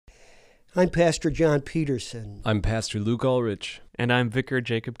I'm Pastor John Peterson. I'm Pastor Luke Ulrich. And I'm Vicar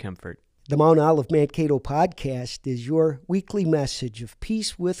Jacob Kempfert. The Mount Olive Mankato podcast is your weekly message of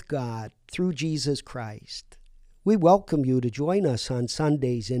peace with God through Jesus Christ. We welcome you to join us on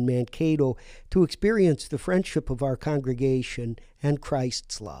Sundays in Mankato to experience the friendship of our congregation and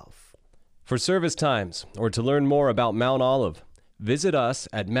Christ's love. For service times or to learn more about Mount Olive, visit us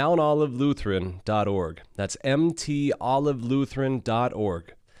at mountolivelutheran.org. That's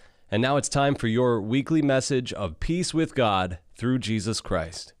mtolivelutheran.org. And now it's time for your weekly message of peace with God through Jesus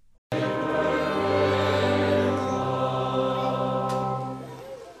Christ.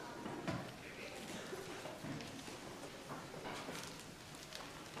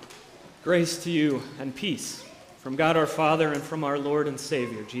 Grace to you and peace from God our Father and from our Lord and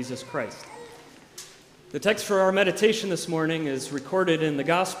Savior, Jesus Christ. The text for our meditation this morning is recorded in the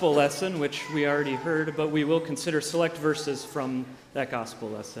gospel lesson, which we already heard, but we will consider select verses from that gospel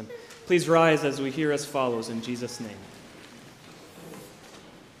lesson. Please rise as we hear as follows in Jesus' name.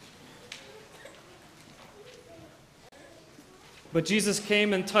 But Jesus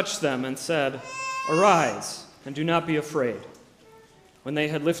came and touched them and said, "Arise, and do not be afraid." When they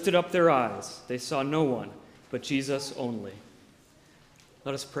had lifted up their eyes, they saw no one but Jesus only.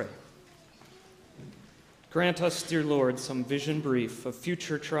 Let us pray. Grant us, dear Lord, some vision brief of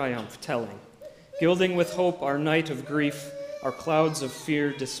future triumph telling, gilding with hope our night of grief, our clouds of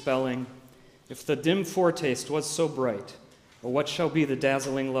fear dispelling. If the dim foretaste was so bright, or what shall be the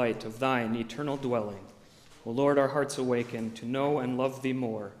dazzling light of thine eternal dwelling? O Lord, our hearts awaken to know and love thee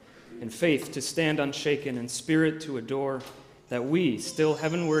more, in faith to stand unshaken, in spirit to adore, that we, still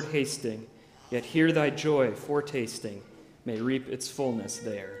heavenward hasting, yet hear thy joy foretasting, may reap its fullness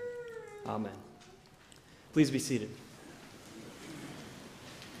there. Amen. Please be seated.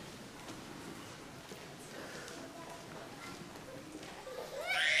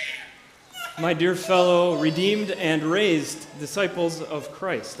 My dear fellow redeemed and raised disciples of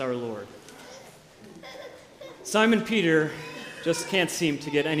Christ our Lord, Simon Peter just can't seem to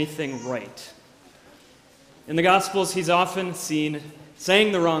get anything right. In the Gospels, he's often seen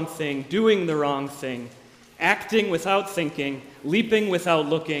saying the wrong thing, doing the wrong thing, acting without thinking, leaping without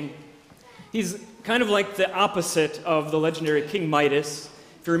looking. He's kind of like the opposite of the legendary King Midas.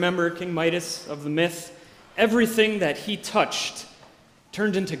 If you remember King Midas of the myth, everything that he touched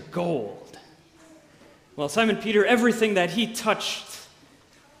turned into gold. Well, Simon Peter, everything that he touched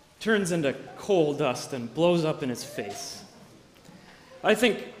turns into coal dust and blows up in his face. I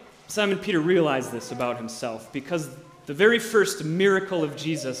think Simon Peter realized this about himself because the very first miracle of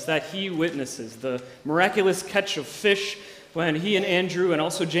Jesus that he witnesses, the miraculous catch of fish when he and Andrew and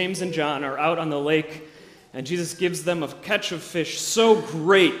also James and John are out on the lake, and Jesus gives them a catch of fish so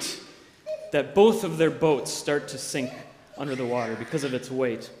great that both of their boats start to sink under the water because of its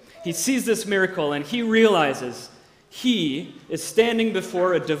weight. He sees this miracle and he realizes he is standing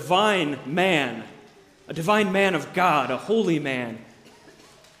before a divine man of God, a holy man.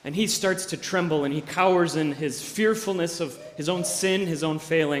 And he starts to tremble and he cowers in his fearfulness of his own sin, his own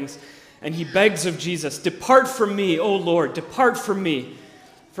failings. And he begs of Jesus, "Depart from me, O Lord, depart from me,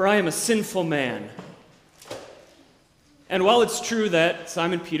 for I am a sinful man." And while it's true that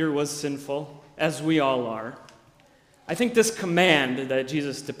Simon Peter was sinful, as we all are, I think this command that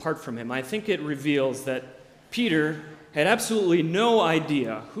Jesus depart from him, I think it reveals that Peter had absolutely no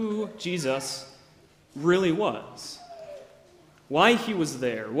idea who Jesus really was, why he was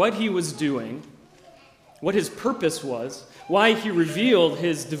there, what he was doing, what his purpose was, why he revealed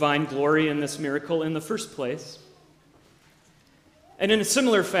his divine glory in this miracle in the first place. And in a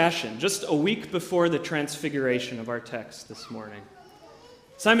similar fashion, just a week before the transfiguration of our text this morning,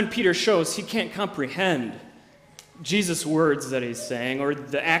 Simon Peter shows he can't comprehend Jesus' words that he's saying or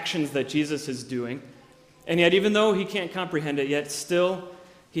the actions that Jesus is doing. And yet, even though he can't comprehend it yet, still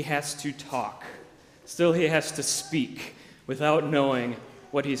he has to talk. Still he has to speak without knowing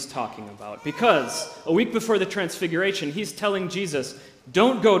what he's talking about. Because a week before the transfiguration, he's telling Jesus,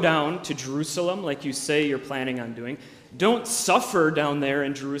 don't go down to Jerusalem like you say you're planning on doing. Don't suffer down there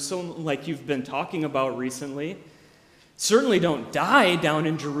in Jerusalem like you've been talking about recently. Certainly don't die down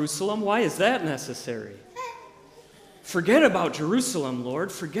in Jerusalem. Why is that necessary? Forget about Jerusalem,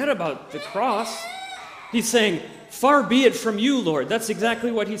 Lord. Forget about the cross. He's saying, far be it from you, Lord. That's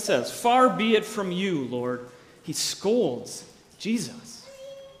exactly what he says. Far be it from you, Lord. He scolds Jesus.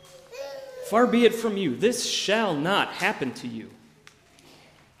 Far be it from you. This shall not happen to you.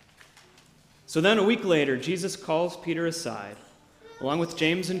 So then a week later, Jesus calls Peter aside, along with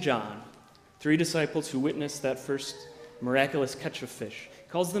James and John, 3 disciples who witnessed that first miraculous catch of fish. He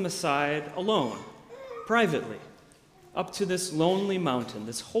calls them aside alone, privately. up to this lonely mountain,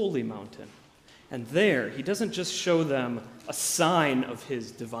 this holy mountain. And there, he doesn't just show them a sign of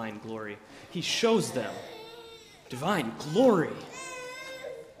his divine glory. He shows them divine glory.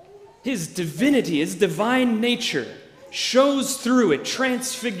 His divinity, his divine nature shows through, it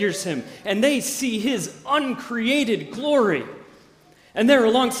transfigures him, and they see his uncreated glory. And there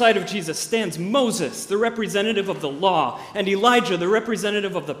alongside of Jesus stands Moses, the representative of the law, and Elijah, the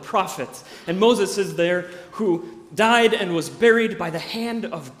representative of the prophets. And Moses is there who died and was buried by the hand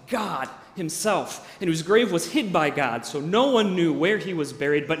of God himself, and whose grave was hid by God, so no one knew where he was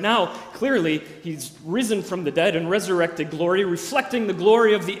buried. But now, clearly, he's risen from the dead in resurrected glory, reflecting the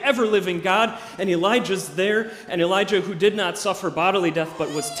glory of the ever-living God. And Elijah's there, and Elijah, who did not suffer bodily death,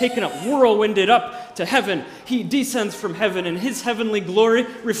 but was taken up, whirlwinded up to heaven. He descends from heaven in his heavenly glory,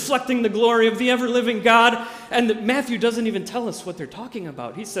 reflecting the glory of the ever-living God. And Matthew doesn't even tell us what they're talking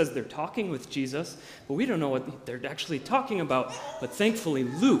about. He says they're talking with Jesus, but we don't know what they're actually talking about. But thankfully,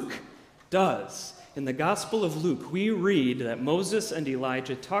 Luke does. In the Gospel of Luke, we read that Moses and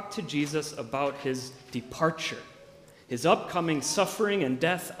Elijah talked to Jesus about his departure, his upcoming suffering and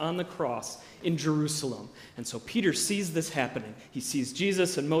death on the cross in Jerusalem. And so Peter sees this happening. He sees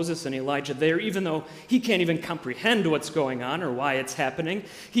Jesus and Moses and Elijah there, even though he can't even comprehend what's going on or why it's happening.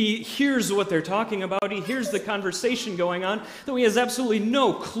 He hears what they're talking about. He hears the conversation going on, though he has absolutely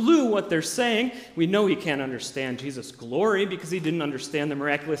no clue what they're saying. We know he can't understand Jesus' glory because he didn't understand the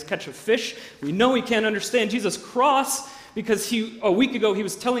miraculous catch of fish. We know he can't understand Jesus' cross because a week ago he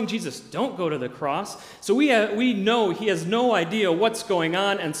was telling Jesus, don't go to the cross. So we know he has no idea what's going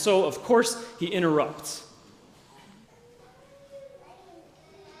on, and so, of course, he interrupts.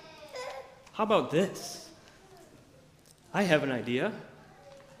 How about this? I have an idea.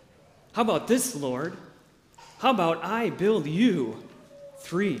 How about this, Lord? How about I build you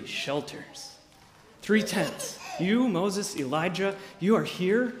 3 shelters, 3 tents? You, Moses, Elijah, you are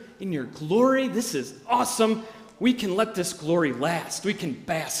here in your glory. This is awesome. We can let this glory last. We can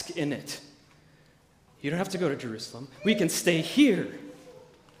bask in it. You don't have to go to Jerusalem. We can stay here.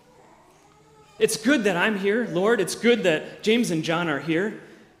 It's good that I'm here, Lord. It's good that James and John are here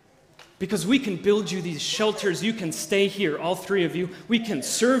because we can build you these shelters. You can stay here, all 3 of you. We can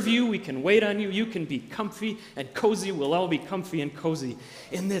serve you. We can wait on you. You can be comfy and cozy. We'll all be comfy and cozy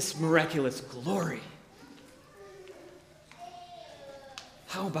in this miraculous glory.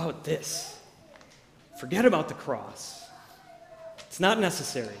 How about this? Forget about the cross. It's not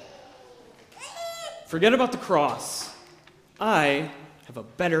necessary. Forget about the cross. I have a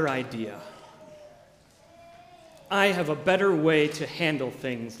better idea. I have a better way to handle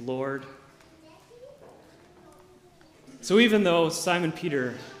things, Lord. So even though Simon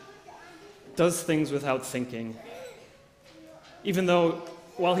Peter does things without thinking, even though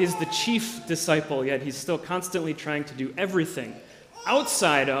while he's the chief disciple, yet he's still constantly trying to do everything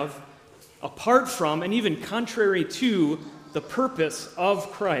outside of, apart from, and even contrary to the purpose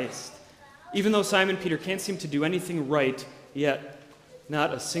of Christ. Even though Simon Peter can't seem to do anything right, yet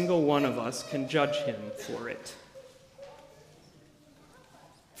not a single one of us can judge him for it.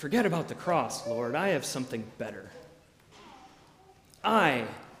 Forget about the cross, Lord. I have something better. I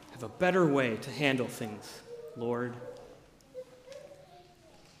have a better way to handle things, Lord.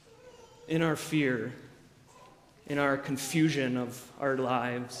 In our fear, in our confusion of our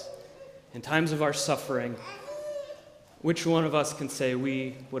lives, in times of our suffering, which one of us can say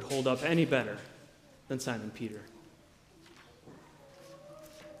we would hold up any better than Simon Peter?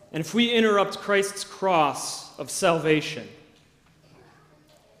 And if we interrupt Christ's cross of salvation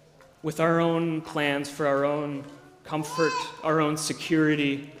with our own plans for our own comfort, our own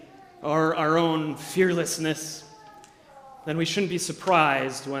security, or our own fearlessness, then we shouldn't be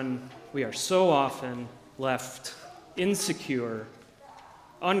surprised when we are so often left insecure,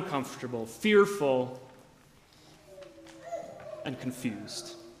 uncomfortable, fearful, and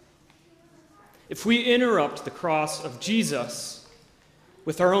confused. If we interrupt the cross of Jesus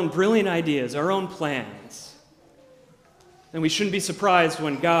with our own brilliant ideas, our own plans, then we shouldn't be surprised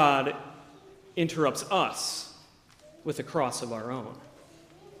when God interrupts us with a cross of our own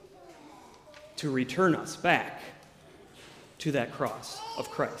to return us back to that cross of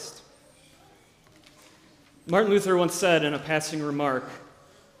Christ. Martin Luther once said in a passing remark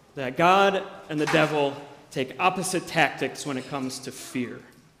that God and the devil take opposite tactics when it comes to fear.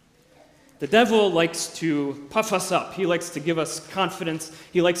 The devil likes to puff us up. He likes to give us confidence.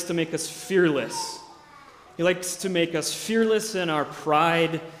 He likes to make us fearless. He likes to make us fearless in our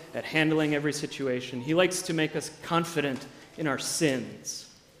pride at handling every situation. He likes to make us confident in our sins.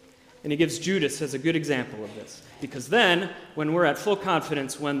 And he gives Judas as a good example of this. Because then, when we're at full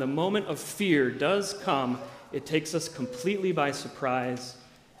confidence, when the moment of fear does come, it takes us completely by surprise,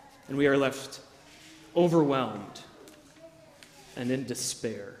 and we are left overwhelmed and in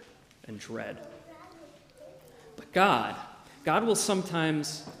despair and dread. But God will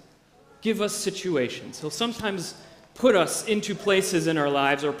sometimes give us situations. He'll sometimes put us into places in our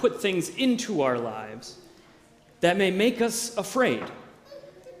lives or put things into our lives that may make us afraid.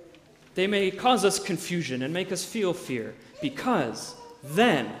 They may cause us confusion and make us feel fear, because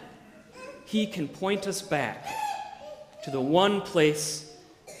then He can point us back to the one place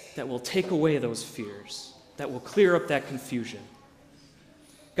that will take away those fears, that will clear up that confusion.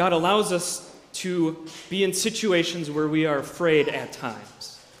 God allows us to be in situations where we are afraid at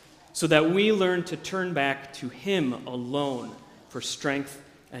times, so that we learn to turn back to Him alone for strength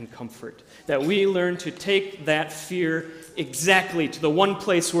and comfort. That we learn to take that fear exactly to the one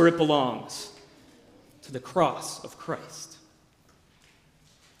place where it belongs, to the cross of Christ.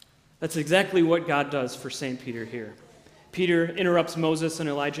 That's exactly what God does for St. Peter here. Peter interrupts Moses and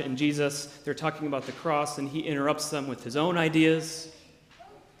Elijah and Jesus. They're talking about the cross, and he interrupts them with his own ideas.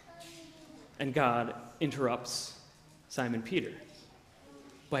 And God interrupts Simon Peter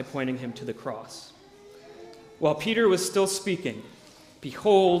by pointing him to the cross. While Peter was still speaking,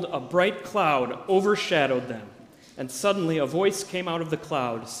 behold, a bright cloud overshadowed them, and suddenly a voice came out of the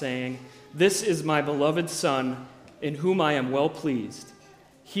cloud, saying, "This is my beloved Son, in whom I am well pleased.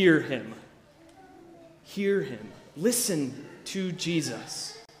 Hear him." Hear him. Listen to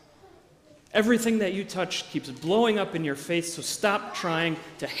Jesus. Everything that you touch keeps blowing up in your face, so stop trying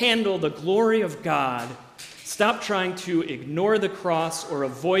to handle the glory of God. Stop trying to ignore the cross or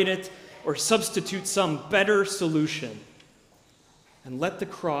avoid it or substitute some better solution. And let the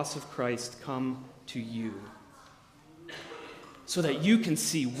cross of Christ come to you, so that you can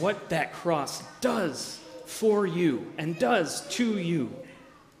see what that cross does for you and does to you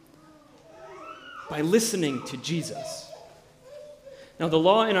by listening to Jesus. Now, the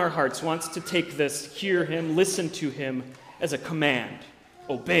law in our hearts wants to take this, hear him, listen to him, as a command.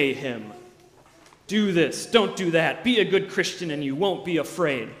 Obey him. Do this, don't do that. Be a good Christian and you won't be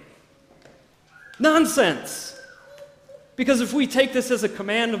afraid. Nonsense! Because if we take this as a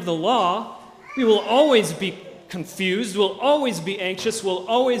command of the law, we will always be confused, we'll always be anxious, we'll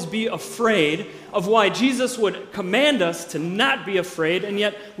always be afraid of why Jesus would command us to not be afraid, and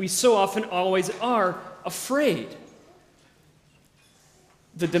yet we so often always are afraid.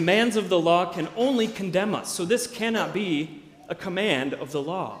 The demands of the law can only condemn us, so this cannot be a command of the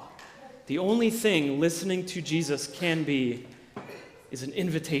law. The only thing listening to Jesus can be is an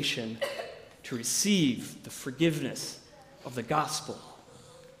invitation to receive the forgiveness of the gospel.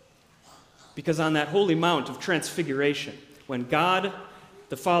 Because on that holy mount of transfiguration, when God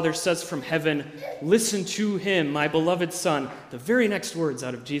the Father says from heaven, "Listen to him, my beloved Son," the very next words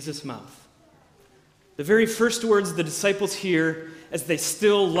out of Jesus' mouth, the very first words the disciples hear as they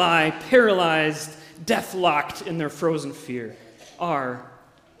still lie paralyzed, death-locked in their frozen fear, are,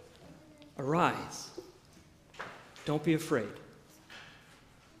 "Arise, don't be afraid.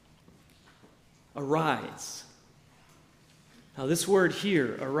 Arise." Now, this word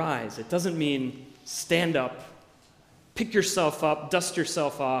here, arise, it doesn't mean stand up, pick yourself up, dust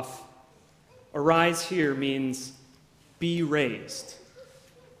yourself off. Arise here means be raised.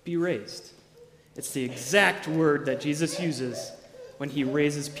 Be raised. It's the exact word that Jesus uses when he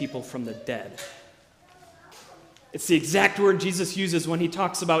raises people from the dead. It's the exact word Jesus uses when he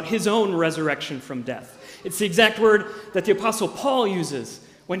talks about his own resurrection from death. It's the exact word that the Apostle Paul uses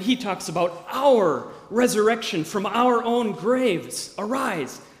when he talks about our resurrection from our own graves.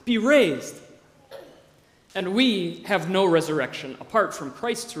 Arise, be raised. And we have no resurrection apart from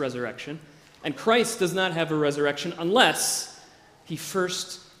Christ's resurrection, and Christ does not have a resurrection unless he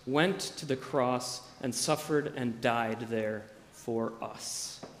first went to the cross and suffered and died there for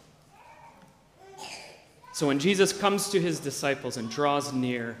us. So when Jesus comes to his disciples and draws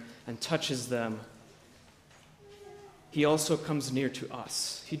near and touches them, he also comes near to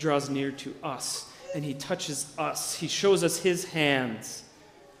us. He draws near to us, and he touches us. He shows us his hands.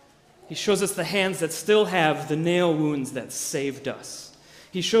 He shows us the hands that still have the nail wounds that saved us.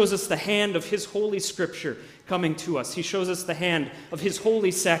 He shows us the hand of his holy scripture coming to us. He shows us the hand of his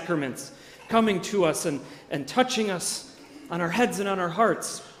holy sacraments coming to us and touching us on our heads and on our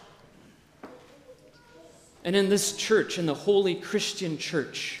hearts. And in this church, in the holy Christian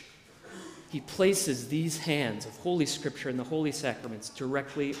church, he places these hands of Holy Scripture and the holy sacraments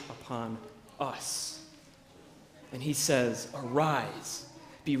directly upon us. And he says, "Arise,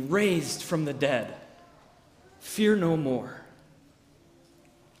 be raised from the dead. Fear no more."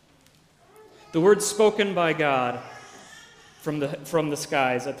 The words spoken by God from the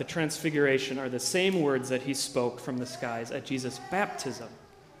skies at the Transfiguration are the same words that he spoke from the skies at Jesus' baptism.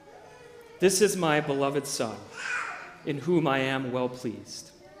 This is my beloved Son, in whom I am well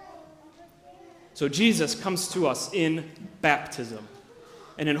pleased. So Jesus comes to us in baptism.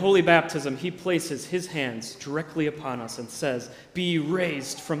 And in holy baptism, he places his hands directly upon us and says, "Be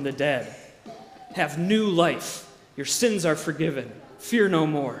raised from the dead. Have new life. Your sins are forgiven. Fear no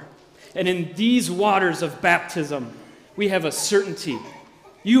more." And in these waters of baptism, we have a certainty.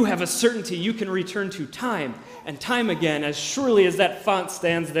 You have a certainty you can return to time and time again, as surely as that font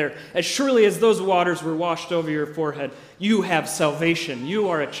stands there, as surely as those waters were washed over your forehead. You have salvation. You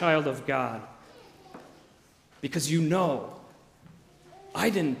are a child of God. Because you know, I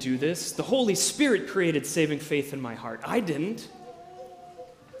didn't do this. The Holy Spirit created saving faith in my heart. I didn't.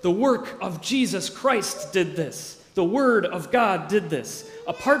 The work of Jesus Christ did this. The Word of God did this.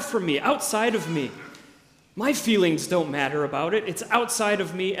 Apart from me, outside of me, my feelings don't matter about it. It's outside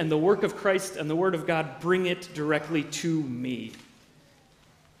of me, and the work of Christ and the Word of God bring it directly to me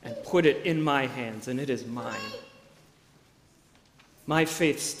and put it in my hands, and it is mine. My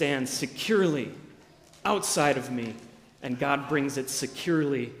faith stands securely outside of me, and God brings it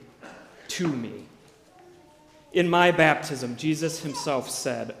securely to me. In my baptism, Jesus himself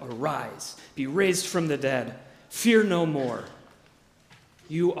said, "Arise, be raised from the dead, fear no more.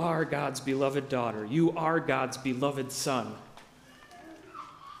 You are God's beloved daughter. You are God's beloved son."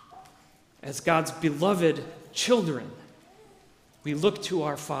 As God's beloved children, we look to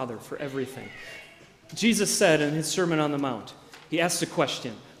our Father for everything. Jesus said in his Sermon on the Mount, he asked a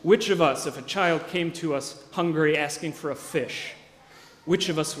question, which of us, if a child came to us hungry asking for a fish, which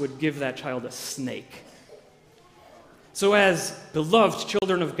of us would give that child a snake? So as beloved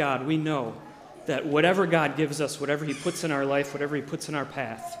children of God, we know that whatever God gives us, whatever he puts in our life, whatever he puts in our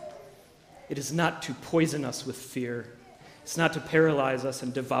path, it is not to poison us with fear. It's not to paralyze us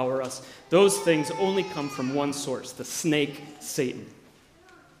and devour us. Those things only come from one source, the snake, Satan.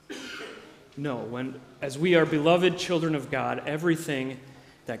 No, as we are beloved children of God, everything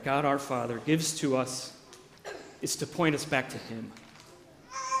that God our Father gives to us is to point us back to him,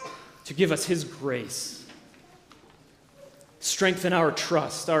 to give us his grace, strengthen our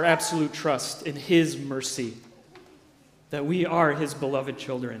trust, our absolute trust in his mercy, that we are his beloved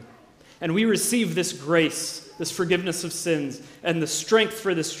children. And we receive this grace, this forgiveness of sins, and the strength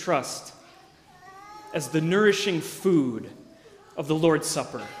for this trust as the nourishing food of the Lord's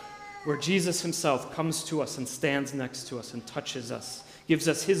Supper, where Jesus himself comes to us and stands next to us and touches us, gives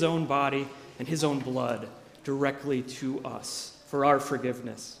us his own body and his own blood directly to us for our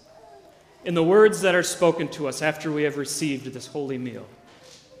forgiveness. In the words that are spoken to us after we have received this holy meal,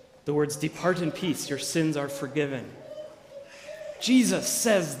 the words, "Depart in peace, your sins are forgiven." Jesus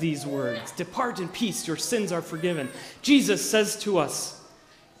says these words, "Depart in peace, your sins are forgiven." Jesus says to us,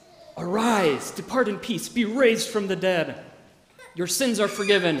 "Arise, depart in peace, be raised from the dead. Your sins are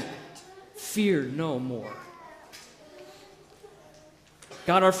forgiven. Fear no more."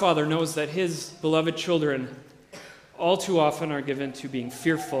 God our Father knows that his beloved children all too often are given to being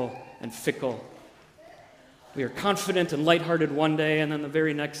fearful and fickle. We are confident and lighthearted one day, and then the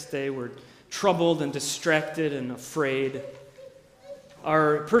very next day we're troubled and distracted and afraid.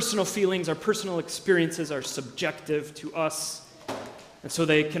 Our personal feelings, our personal experiences are subjective to us, and so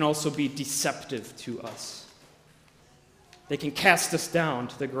they can also be deceptive to us. They can cast us down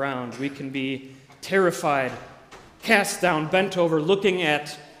to the ground. We can be terrified, cast down, bent over, looking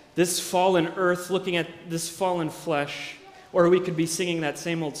at this fallen earth, looking at this fallen flesh. Or we could be singing that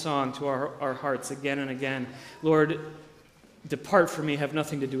same old song to our hearts again and again. "Lord, depart from me, have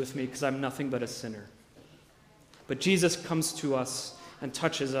nothing to do with me, because I'm nothing but a sinner." But Jesus comes to us and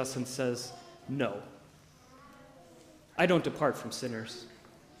touches us and says, "No, I don't depart from sinners.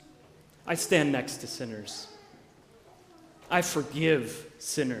 I stand next to sinners. I forgive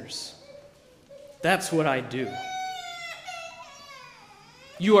sinners. That's what I do."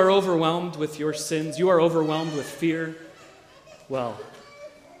 You are overwhelmed with your sins. You are overwhelmed with fear. Well,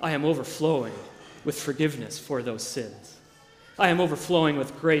 I am overflowing with forgiveness for those sins. I am overflowing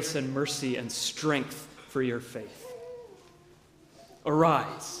with grace and mercy and strength for your faith.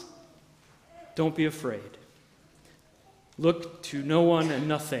 Arise. Don't be afraid. Look to no one and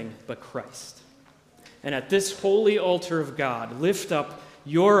nothing but Christ. And at this holy altar of God, lift up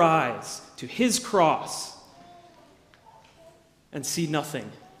your eyes to his cross and see nothing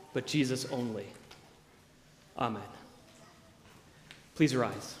but Jesus only. Amen. Please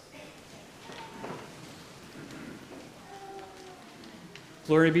rise.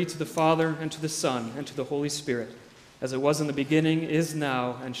 Glory be to the Father, and to the Son, and to the Holy Spirit, as it was in the beginning, is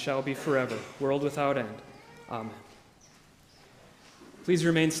now, and shall be forever, world without end. Amen. Please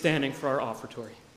remain standing for our offertory.